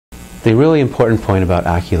The really important point about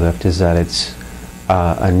AccuLift is that it's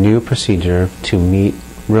a new procedure to meet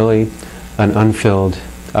really an unfilled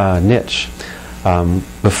niche.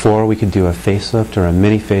 Before, we could do a facelift or a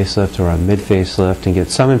mini facelift or a mid facelift and get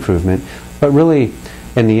some improvement, but really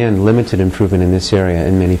in the end limited improvement in this area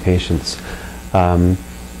in many patients.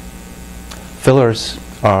 Fillers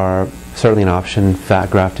are certainly an option, fat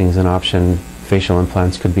grafting is an option, facial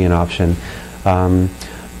implants could be an option,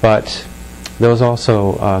 but those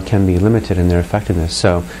also can be limited in their effectiveness.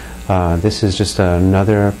 So this is just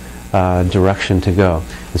another direction to go.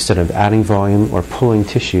 Instead of adding volume or pulling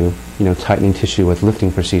tissue, tightening tissue with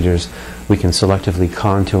lifting procedures, we can selectively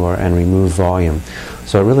contour and remove volume.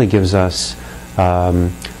 So it really gives us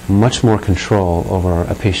much more control over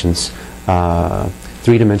a patient's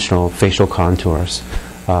three-dimensional facial contours.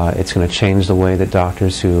 It's going to change the way that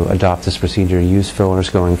doctors who adopt this procedure use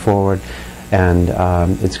fillers going forward, and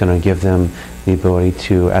it's going to give them the ability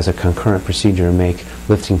to, as a concurrent procedure, make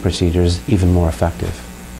lifting procedures even more effective.